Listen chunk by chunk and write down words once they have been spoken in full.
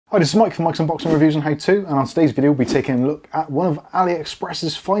Hi, this is Mike from Mike's Unboxing Reviews and How To, and on today's video we'll be taking a look at one of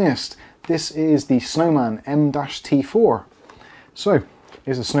AliExpress's finest. This is the Snowman M-T4. So,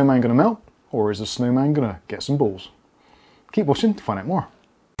 is the snowman going to melt, or is the snowman going to get some balls? Keep watching to find out more.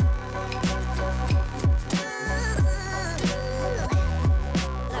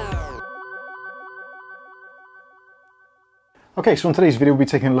 Okay, so in today's video we'll be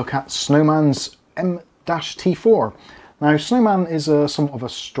taking a look at Snowman's M-T4. Now, Snowman is somewhat of a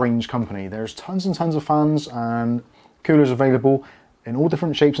strange company. There's tons and tons of fans and coolers available in all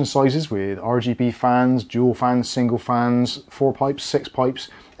different shapes and sizes, with RGB fans, dual fans, single fans, 4 pipes, 6 pipes,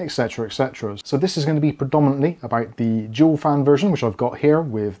 etc, etc. So this is going to be predominantly about the dual fan version, which I've got here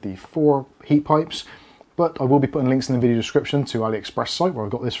with the 4 heat pipes, but I will be putting links in the video description to AliExpress site where I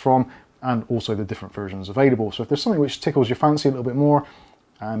got this from, and also the different versions available. So if there's something which tickles your fancy a little bit more,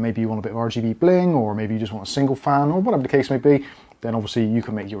 maybe you want a bit of RGB bling, or maybe you just want a single fan, or whatever the case may be, then obviously you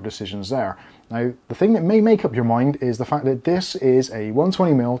can make your decisions there. Now, the thing that may make up your mind is the fact that this is a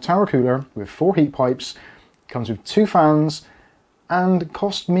 120mm tower cooler with 4 heat pipes, comes with 2 fans, and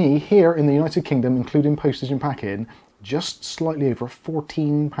cost me here in the United Kingdom, including postage and packing, just slightly over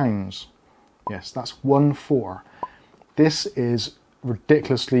 £14. Yes, that's 1-4. This is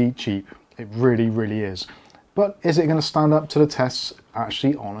ridiculously cheap. It really, really is. But is it going to stand up to the tests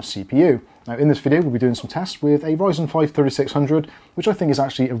actually on a CPU? Now, in this video we'll be doing some tests with a Ryzen 5 3600, which I think is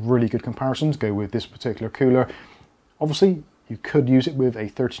actually a really good comparison to go with this particular cooler. Obviously you could use it with a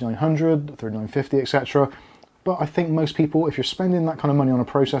 3900, 3950, etc. But I think most people, if you're spending that kind of money on a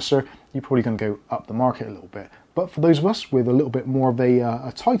processor, you're probably going to go up the market a little bit. But for those of us with a little bit more of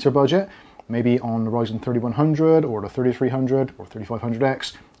a tighter budget, maybe on the Ryzen 3100 or the 3300 or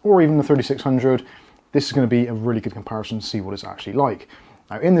 3500X or even the 3600, this is going to be a really good comparison to see what it's actually like.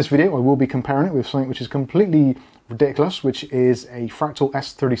 Now, in this video I will be comparing it with something which is completely ridiculous, which is a Fractal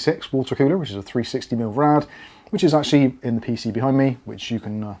S36 water cooler, which is a 360mm rad, which is actually in the PC behind me, which you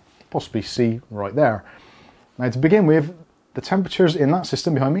can possibly see right there. Now, to begin with, the temperatures in that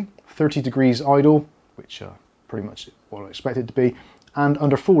system behind me, 30 degrees idle, which pretty much what I expect it to be, and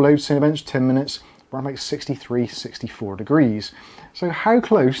under full load Cinebench 10 minutes, around like 63, 64 degrees. So how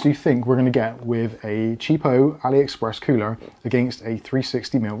close do you think we're going to get with a cheapo AliExpress cooler against a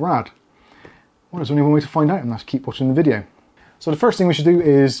 360mm rad? Well, there's only one way to find out, and that's keep watching the video. So the first thing we should do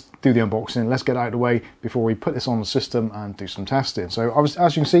is do the unboxing. Let's get out of the way before we put this on the system and do some testing. So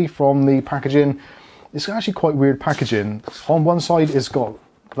as you can see from the packaging, it's actually quite weird packaging. On one side it's got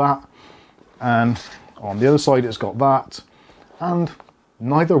that, and on the other side it's got that, and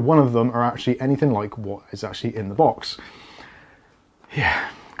neither one of them are actually anything like what is actually in the box. Yeah,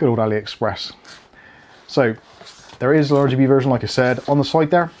 good old AliExpress. So there is an RGB version, like I said. On the side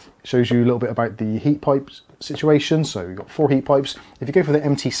there, it shows you a little bit about the heat pipe situation. So you've got 4 heat pipes. If you go for the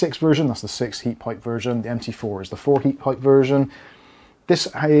MT6 version, that's the 6 heat pipe version. The MT4 is the 4 heat pipe version. This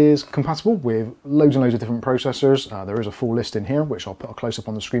is compatible with loads and loads of different processors. There is a full list in here, which I'll put a close-up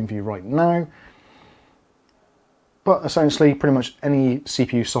on the screen for you right now. But essentially, pretty much any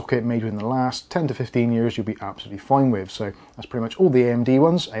CPU socket made within the last 10 to 15 years you'll be absolutely fine with. So that's pretty much all the AMD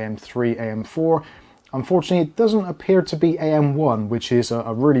ones, AM3, AM4. Unfortunately, it doesn't appear to be AM1, which is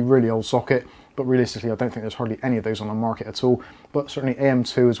a really, really old socket. But realistically, I don't think there's hardly any of those on the market at all. But certainly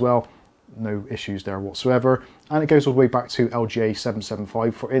AM2 as well, no issues there whatsoever. And it goes all the way back to LGA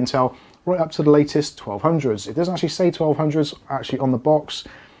 775 for Intel, right up to the latest 1200s. It doesn't actually say 1200s actually on the box,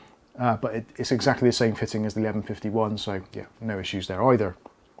 but it's exactly the same fitting as the 1151, so yeah, no issues there either.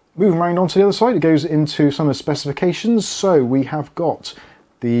 Moving around onto the other side, it goes into some of the specifications. So we have got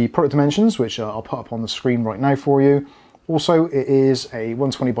the product dimensions, which I'll put up on the screen right now for you. Also, it is a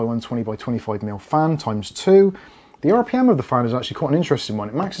 120 by 120 by 25mm fan times 2. The RPM of the fan is actually quite an interesting one.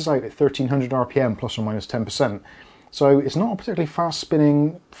 It maxes out at 1300 RPM plus or minus 10%. So it's not a particularly fast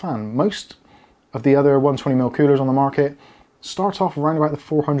spinning fan. Most of the other 120mm coolers on the market start off around about the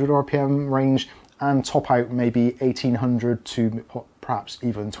 400 RPM range and top out maybe 1800 to perhaps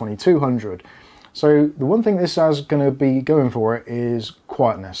even 2200. So the one thing this is going to be going for is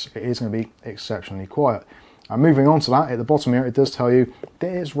quietness. It is going to be exceptionally quiet. And moving on to that, at the bottom here it does tell you that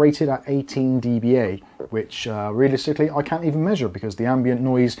it's rated at 18 dBA, which realistically I can't even measure because the ambient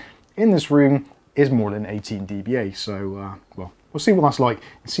noise in this room is more than 18 dBA. So well, we'll see what that's like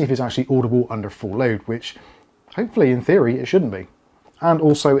and see if it's actually audible under full load, which hopefully, in theory, it shouldn't be. And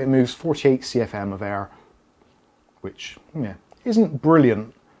also it moves 48 CFM of air, which, yeah, isn't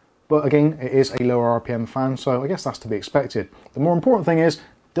brilliant. But again, it is a lower RPM fan, so I guess that's to be expected. The more important thing is,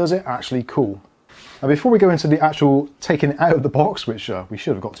 does it actually cool? Now, before we go into the actual taking it out of the box, which we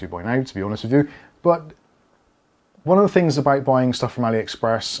should have got to by now, to be honest with you, but One of the things about buying stuff from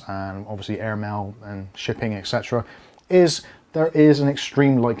AliExpress and obviously airmail and shipping, etc., is there is an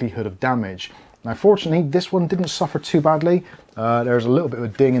extreme likelihood of damage. Now fortunately this one didn't suffer too badly. There's a little bit of a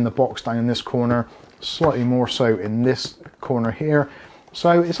ding in the box down in this corner, slightly more so in this corner here.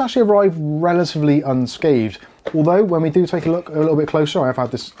 So it's actually arrived relatively unscathed. Although when we do take a look a little bit closer, I've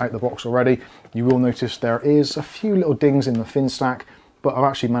had this out the box already, you will notice there is a few little dings in the fin stack, but I've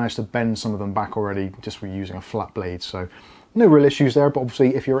actually managed to bend some of them back already just with using a flat blade. So no real issues there, but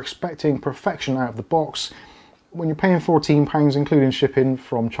obviously if you're expecting perfection out of the box, when you're paying £14 including shipping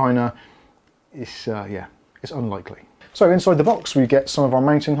from China, it's unlikely. So inside the box we get some of our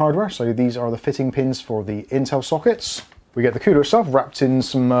mounting hardware. So these are the fitting pins for the Intel sockets. We get the cooler itself wrapped in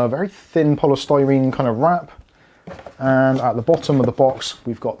some very thin polystyrene kind of wrap. And at the bottom of the box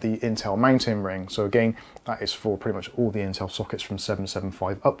we've got the Intel mounting ring. So again, that is for pretty much all the Intel sockets from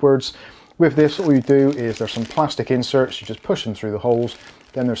 775 upwards. With this, all you do is there's some plastic inserts, you just push them through the holes,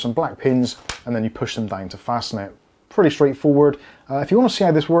 then there's some black pins, and then you push them down to fasten it. Pretty straightforward. If you want to see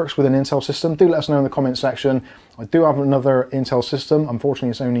how this works with an Intel system, do let us know in the comment section. I do have another Intel system. Unfortunately,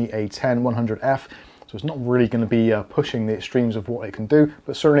 it's only a 10100F, so it's not really going to be pushing the extremes of what it can do,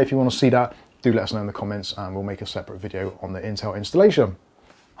 but certainly if you want to see that, do let us know in the comments and we'll make a separate video on the Intel installation.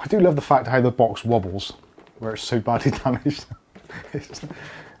 I do love the fact how the box wobbles, where it's so badly damaged.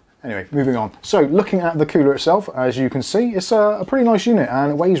 Anyway, moving on. So looking at the cooler itself, as you can see, it's a pretty nice unit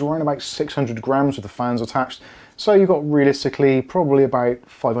and it weighs around about 600 grams with the fans attached. So you've got realistically probably about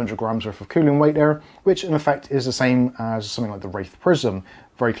 500 grams worth of cooling weight there, which in effect is the same as something like the Wraith Prism,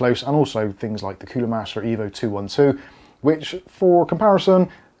 very close, and also things like the Cooler Master Evo 212, which for comparison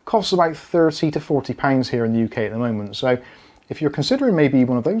costs about 30 to 40 pounds here in the UK at the moment. So if you're considering maybe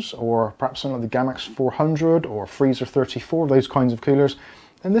one of those, or perhaps something like the Gamax 400 or Freezer 34, those kinds of coolers,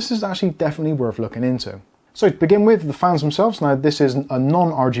 then this is actually definitely worth looking into. So to begin with, the fans themselves. Now this is a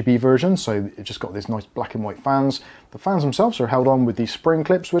non-RGB version, so it's just got these nice black and white fans. The fans themselves are held on with these spring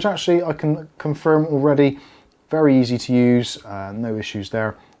clips, which actually I can confirm already, very easy to use, no issues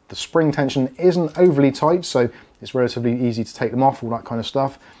there. The spring tension isn't overly tight, so it's relatively easy to take them off, all that kind of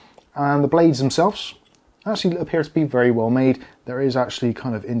stuff. And the blades themselves actually appear to be very well made. There is actually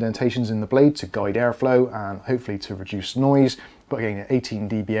kind of indentations in the blade to guide airflow and hopefully to reduce noise. But again, at 18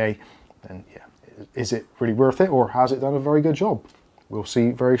 dBA, then yeah, is it really worth it, or has it done a very good job? We'll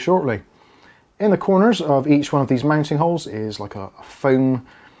see very shortly. In the corners of each one of these mounting holes is like a foam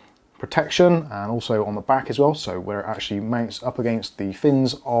protection, and also on the back as well, so where it actually mounts up against the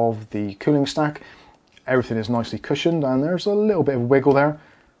fins of the cooling stack, everything is nicely cushioned and there's a little bit of wiggle there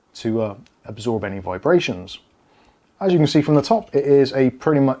to absorb any vibrations. As you can see from the top, it is a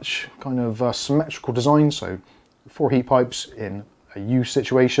pretty much kind of symmetrical design, so 4 heat pipes in a U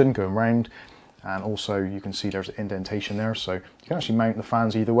situation going round, and also you can see there's an indentation there, so you can actually mount the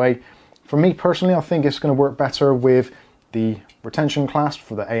fans either way. For me personally, I think it's going to work better with the retention clasp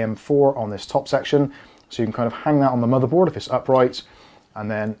for the AM4 on this top section, so you can kind of hang that on the motherboard if it's upright, and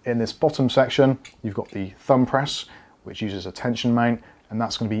then in this bottom section you've got the thumb press, which uses a tension mount, and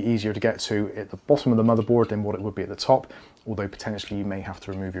that's going to be easier to get to at the bottom of the motherboard than what it would be at the top, although potentially you may have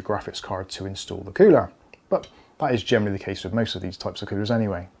to remove your graphics card to install the cooler. But that is generally the case with most of these types of coolers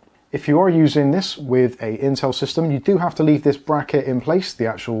anyway. If you are using this with a Intel system, you do have to leave this bracket in place, the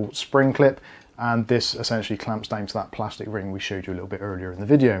actual spring clip, and this essentially clamps down to that plastic ring we showed you a little bit earlier in the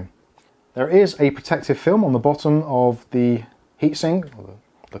video. There is a protective film on the bottom of the heatsink, or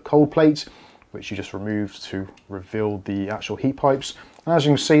the cold plate, which you just remove to reveal the actual heat pipes. And as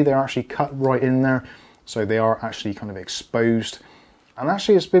you can see, they're actually cut right in there, so they are actually kind of exposed. And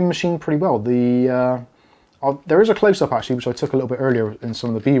actually it's been machined pretty well. There is a close-up actually, which I took a little bit earlier in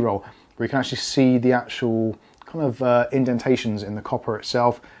some of the B-roll, where you can actually see the actual kind of indentations in the copper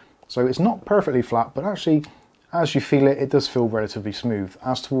itself. So it's not perfectly flat, but actually as you feel it, it does feel relatively smooth.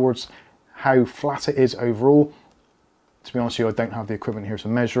 As towards how flat it is overall, to be honest with you, I don't have the equipment here to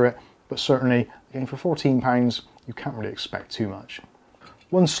measure it, but certainly, again, for £14, you can't really expect too much.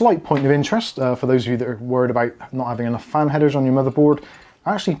 One slight point of interest for those of you that are worried about not having enough fan headers on your motherboard,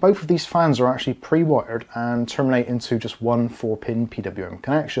 actually both of these fans are actually pre-wired and terminate into just one 4-pin PWM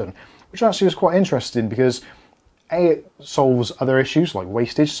connection, which actually is quite interesting because A, it solves other issues like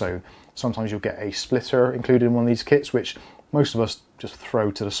wastage, so sometimes you'll get a splitter included in one of these kits, which most of us just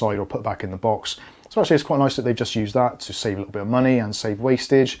throw to the side or put back in the box. So actually it's quite nice that they've just used that to save a little bit of money and save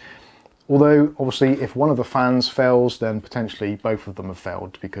wastage. Although, obviously, if one of the fans fails, then potentially both of them have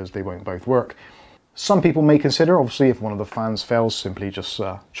failed because they won't both work. Some people may consider, obviously, if one of the fans fails, simply just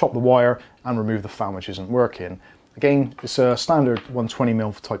chop the wire and remove the fan which isn't working. Again, it's a standard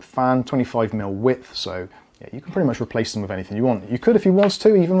 120mm type fan, 25mm width, so yeah, you can pretty much replace them with anything you want. You could, if you want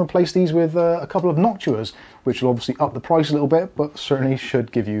to, even replace these with a couple of noctuas, which will obviously up the price a little bit, but certainly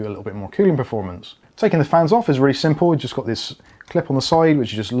should give you a little bit more cooling performance. Taking the fans off is really simple. You just got this clip on the side,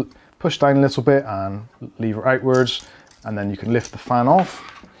 which you just push down a little bit and lever outwards, and then you can lift the fan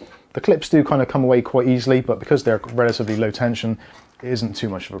off. The clips do kind of come away quite easily, but because they're relatively low tension, it isn't too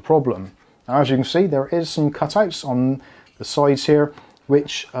much of a problem. Now, as you can see, there is some cutouts on the sides here,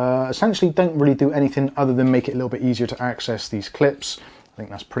 which essentially don't really do anything other than make it a little bit easier to access these clips. I think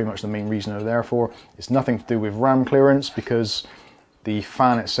that's pretty much the main reason they're there for. It's nothing to do with ram clearance, because the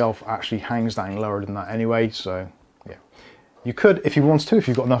fan itself actually hangs down lower than that anyway. So yeah, you could, if you want to, if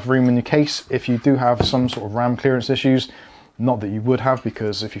you've got enough room in your case, if you do have some sort of ram clearance issues, not that you would have,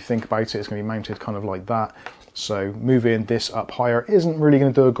 because if you think about it, it's going to be mounted kind of like that. So moving this up higher isn't really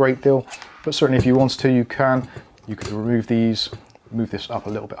going to do a great deal, but certainly if you want to, you can. You could remove these, move this up a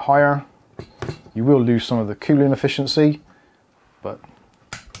little bit higher. You will lose some of the cooling efficiency, but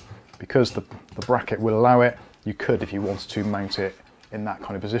because the bracket will allow it, you could, if you wanted to, mount it in that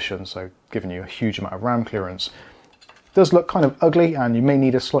kind of position, so giving you a huge amount of ram clearance. It does look kind of ugly, and you may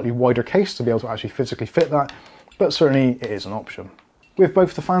need a slightly wider case to be able to actually physically fit that, but certainly it is an option. With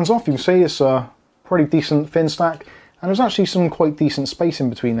both the fans off, you can see it's a pretty decent fin stack, and there's actually some quite decent space in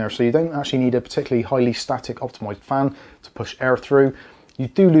between there, so you don't actually need a particularly highly static optimized fan to push air through. You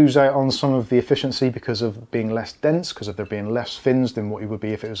do lose out on some of the efficiency because of being less dense, because of there being less fins than what you would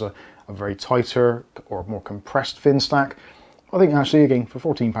be if it was a very tighter or more compressed fin stack. I think actually, again, for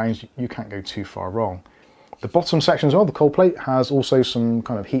 £14 you can't go too far wrong. The bottom section as well, the cold plate, has also some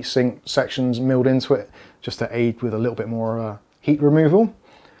kind of heat sink sections milled into it just to aid with a little bit more heat removal.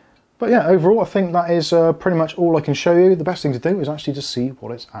 But yeah, overall I think that is pretty much all I can show you. The best thing to do is actually just see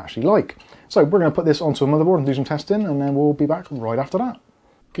what it's actually like. So we're going to put this onto a motherboard and do some testing, and then we'll be back right after that.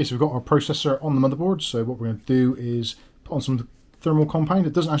 Okay, so we've got our processor on the motherboard, so what we're going to do is put on some thermal compound.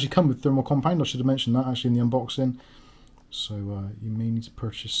 It doesn't actually come with thermal compound, I should have mentioned that actually in the unboxing. So you may need to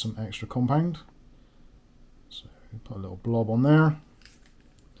purchase some extra compound. So put a little blob on there.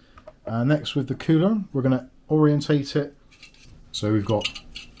 Next, with the cooler, we're going to orientate it. So we've got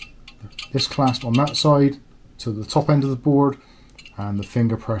this clasp on that side to the top end of the board, and the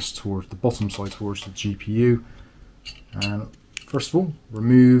finger pressed towards the bottom side towards the GPU. And first of all,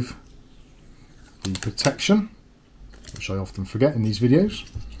 remove the protection, which I often forget in these videos.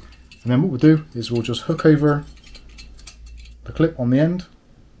 And then what we'll do is we'll just hook over the clip on the end,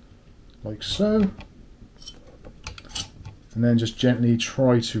 like so. And then just gently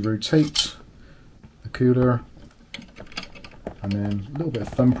try to rotate the cooler, and then a little bit of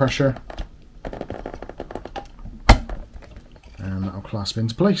thumb pressure, and that'll clasp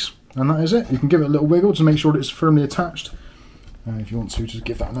into place. And that is it. You can give it a little wiggle to make sure that it's firmly attached. If you want to, just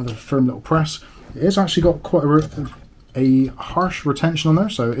give that another firm little press. It has actually got quite a harsh retention on there,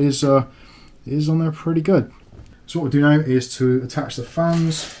 so it is on there pretty good. So what we'll do now is to attach the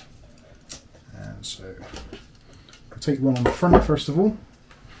fans. And so I'll take one on the front first of all,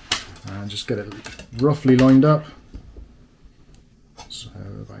 and just get it roughly lined up. So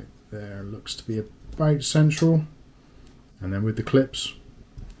about there, looks to be about central. And then with the clips,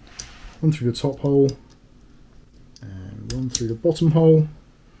 one through the top hole and one through the bottom hole,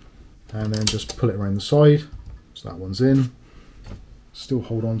 and then just pull it around the side. So that one's in. Still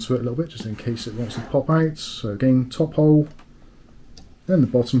hold on to it a little bit just in case it wants to pop out. So again, top hole, then the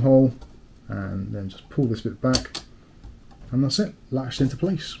bottom hole, and then just pull this bit back, and that's it, latched into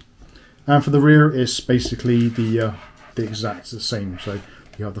place. And for the rear, it's basically the exact the same. So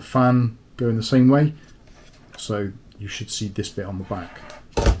you have the fan going the same way, so you should see this bit on the back.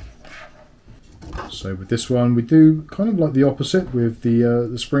 So with this one, we do kind of like the opposite with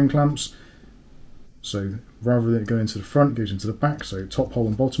the spring clamps. So rather than going into the front, it goes into the back. So top hole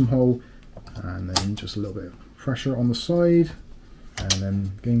and bottom hole, and then just a little bit of pressure on the side. And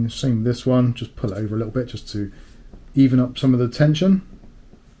then again, same with this one, just pull it over a little bit just to even up some of the tension.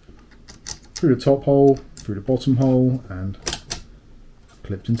 Through the top hole, through the bottom hole, and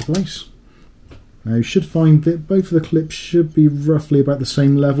clipped into place. Now you should find that both of the clips should be roughly about the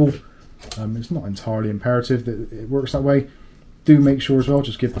same level. It's not entirely imperative that it works that way. Do make sure as well,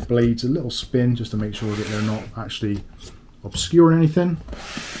 just give the blades a little spin just to make sure that they're not actually obscuring anything.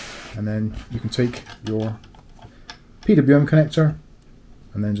 And then you can take your PWM connector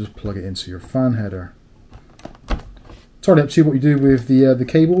and then just plug it into your fan header. Entirely up to you what you do with the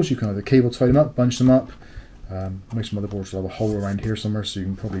cables. You can either cable tie them up, bunch them up. Most motherboards will have a hole around here somewhere, so you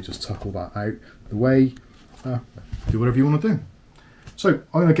can probably just tuck all that out the way. Do whatever you want to do. So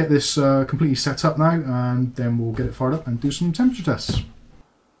I'm going to get this completely set up now, and then we'll get it fired up and do some temperature tests.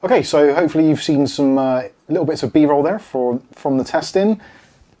 Okay, so hopefully you've seen some little bits of B-roll there from the testing.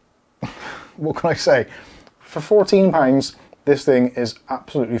 What can I say? For £14, this thing is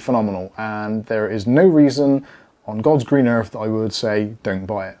absolutely phenomenal, and there is no reason on God's green earth that I would say don't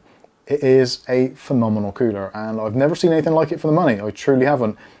buy it. It is a phenomenal cooler, and I've never seen anything like it for the money. I truly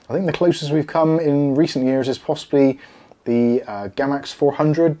haven't. I think the closest we've come in recent years is possibly the Gamax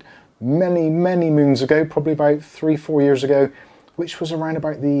 400 many moons ago, probably about 3-4 years ago, which was around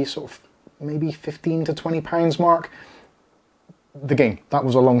about the sort of maybe £15 to £20 mark. Again, that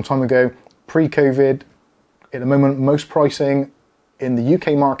was a long time ago, pre-COVID. At the moment, most pricing in the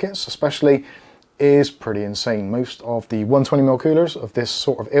UK markets especially is pretty insane. Most of the 120mm coolers of this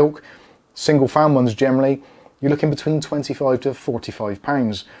sort of ilk, single fan ones generally, you're looking between £25 to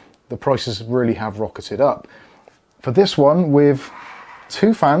 £45. The prices really have rocketed up. For this one with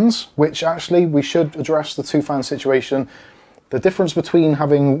 2 fans, which actually we should address the 2 fan situation. The difference between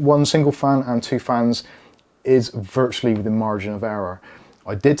having 1 single fan and 2 fans is virtually within margin of error.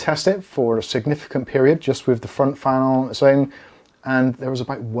 I did test it for a significant period just with the front fan on its own, and there was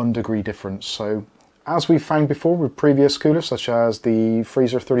about 1 degree difference. So as we've found before with previous coolers such as the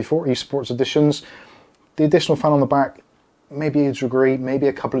Freezer 34 Esports editions, the additional fan on the back, maybe a degree, maybe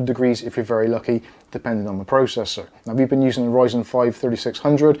a couple of degrees if you're very lucky, depending on the processor. Now we've been using the Ryzen 5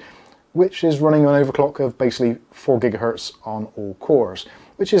 3600, which is running an overclock of basically 4 GHz on all cores,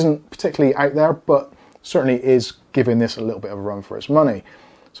 which isn't particularly out there, but certainly is giving this a little bit of a run for its money.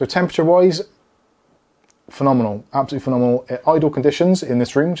 So temperature wise, phenomenal, absolutely phenomenal. At idle conditions in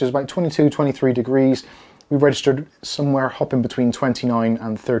this room, which is about 22-23 degrees, we registered somewhere hopping between 29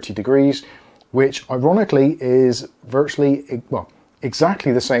 and 30 degrees, which ironically is virtually, well,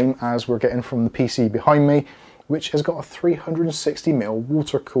 exactly the same as we're getting from the PC behind me, which has got a 360mm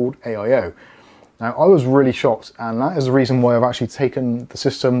water-cooled AIO. Now I was really shocked, and that is the reason why I've actually taken the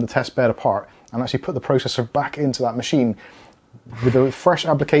system, the test bed apart, and actually put the processor back into that machine with a fresh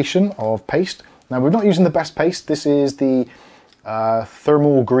application of paste. Now we're not using the best paste, this is the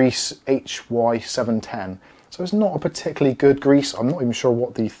Thermal Grease HY710. So it's not a particularly good grease. I'm not even sure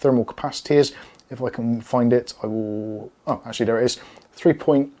what the thermal capacity is. If I can find it, I will, oh actually there it is,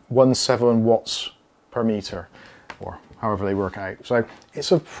 3.17 watts per meter, or however they work out. So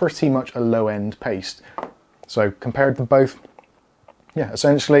it's a pretty much a low-end paste. So compared to both, yeah,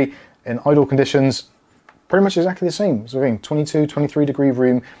 essentially in idle conditions, pretty much exactly the same. So again, 22-23 degree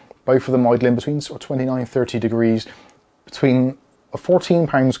room, both of them idling between sort of 29-30 degrees, between a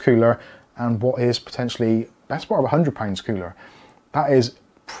 £14 cooler and what is potentially best part of £100 cooler. That is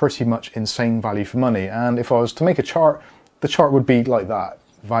pretty much insane value for money. And if I was to make a chart, the chart would be like that,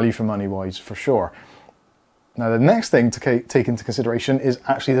 value for money wise for sure. Now the next thing to take into consideration is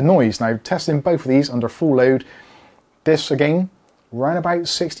actually the noise. Now testing both of these under full load, this again, around about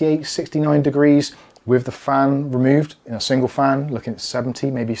 68-69 degrees with the fan removed in a single fan, looking at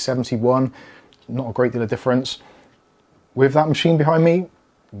 70, maybe 71, not a great deal of difference. With that machine behind me,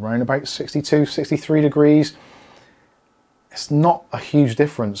 around about 62-63 degrees, it's not a huge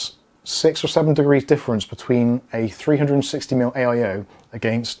difference. 6 or 7 degrees difference between a 360mm AIO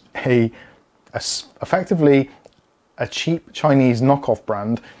against effectively a cheap Chinese knockoff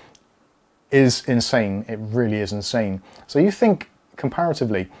brand is insane. It really is insane. So you think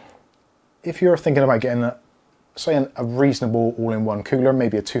comparatively, if you're thinking about getting say a reasonable all-in-one cooler,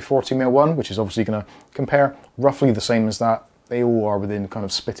 maybe a 240mm one, which is obviously going to compare roughly the same as that, they all are within kind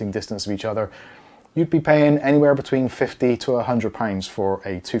of spitting distance of each other, you'd be paying anywhere between £50 to £100 for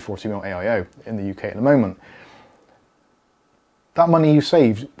a 240mm AIO in the UK at the moment. That money you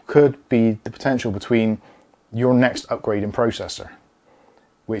saved could be the potential between your next upgrade in processor,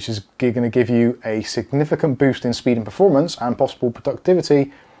 which is going to give you a significant boost in speed and performance and possible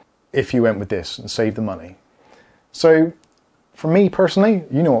productivity if you went with this and saved the money. So for me personally,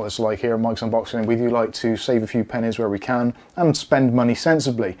 you know what it's like here at Mike's Unboxing. We do like to save a few pennies where we can and spend money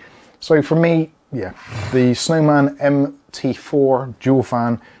sensibly. So for me, yeah, the Snowman MT4 dual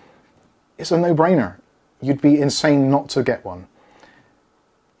fan is a no-brainer. You'd be insane not to get one.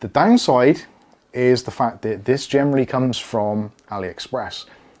 The downside is the fact that this generally comes from AliExpress,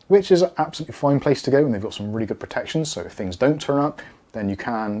 which is an absolutely fine place to go, and they've got some really good protections, so if things don't turn up, then you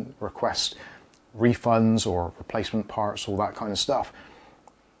can request refunds or replacement parts, all that kind of stuff.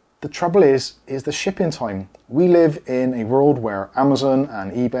 The trouble is the shipping time. We live in a world where Amazon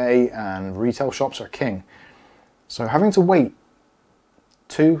and eBay and retail shops are king. So having to wait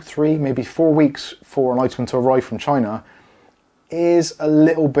 2, 3, maybe 4 weeks for an item to arrive from China is a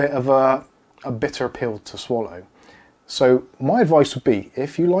little bit of a bitter pill to swallow. So my advice would be,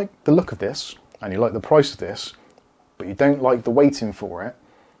 if you like the look of this and you like the price of this, but you don't like the waiting for it,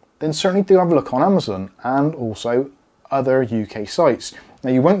 then certainly do have a look on Amazon and also other UK sites. Now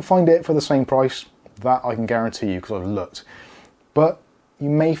you won't find it for the same price, that I can guarantee you because I've looked. But you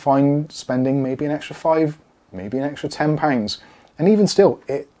may find spending maybe an extra £5, maybe an extra £10. And even still,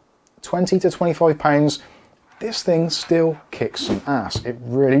 at £20 to £25, this thing still kicks some ass. It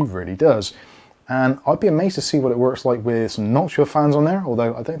really, really does. And I'd be amazed to see what it works like with some noctua fans on there,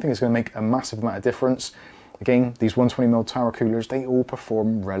 although I don't think it's going to make a massive amount of difference. Again, these 120mm tower coolers, they all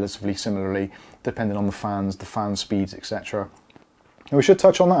perform relatively similarly, depending on the fans, the fan speeds, etc. And we should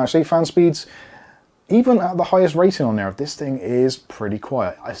touch on that actually, fan speeds. Even at the highest rating on there, this thing is pretty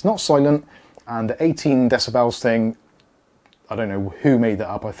quiet. It's not silent, and the 18 decibels thing, I don't know who made that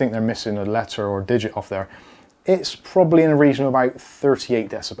up. I think they're missing a letter or digit off there. It's probably in a region of about 38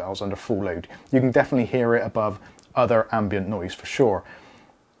 decibels under full load. You can definitely hear it above other ambient noise for sure.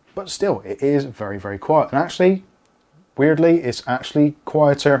 But still, it is very, very quiet. And actually, weirdly, it's actually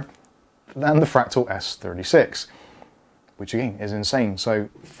quieter than the Fractal S36, which again is insane. So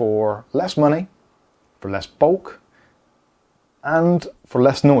for less money, for less bulk, and for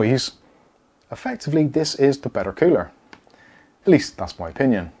less noise, effectively this is the better cooler. At least that's my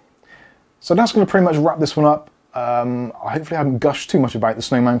opinion. So that's going to pretty much wrap this one up. Hopefully I haven't gushed too much about the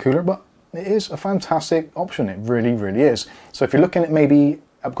Snowman cooler, but it is a fantastic option. It really, really is. So if you're looking at maybe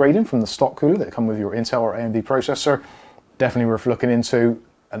upgrading from the stock cooler that come with your Intel or AMD processor, definitely worth looking into,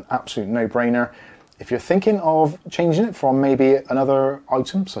 an absolute no-brainer. If you're thinking of changing it from maybe another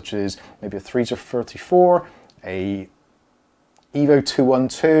item, such as maybe a 3-34, a Evo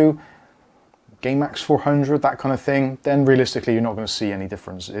 212, GameMax 400, that kind of thing, then realistically you're not going to see any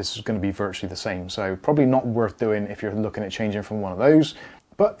difference. It's going to be virtually the same. So probably not worth doing if you're looking at changing from one of those.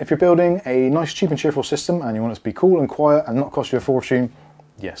 But if you're building a nice, cheap and cheerful system and you want it to be cool and quiet and not cost you a fortune,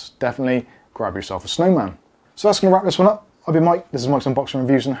 yes, definitely grab yourself a Snowman. So that's going to wrap this one up. I've been Mike, this is Mike's Unboxing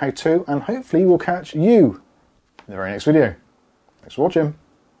Reviews and How To, and hopefully we'll catch you in the very next video. Thanks for watching.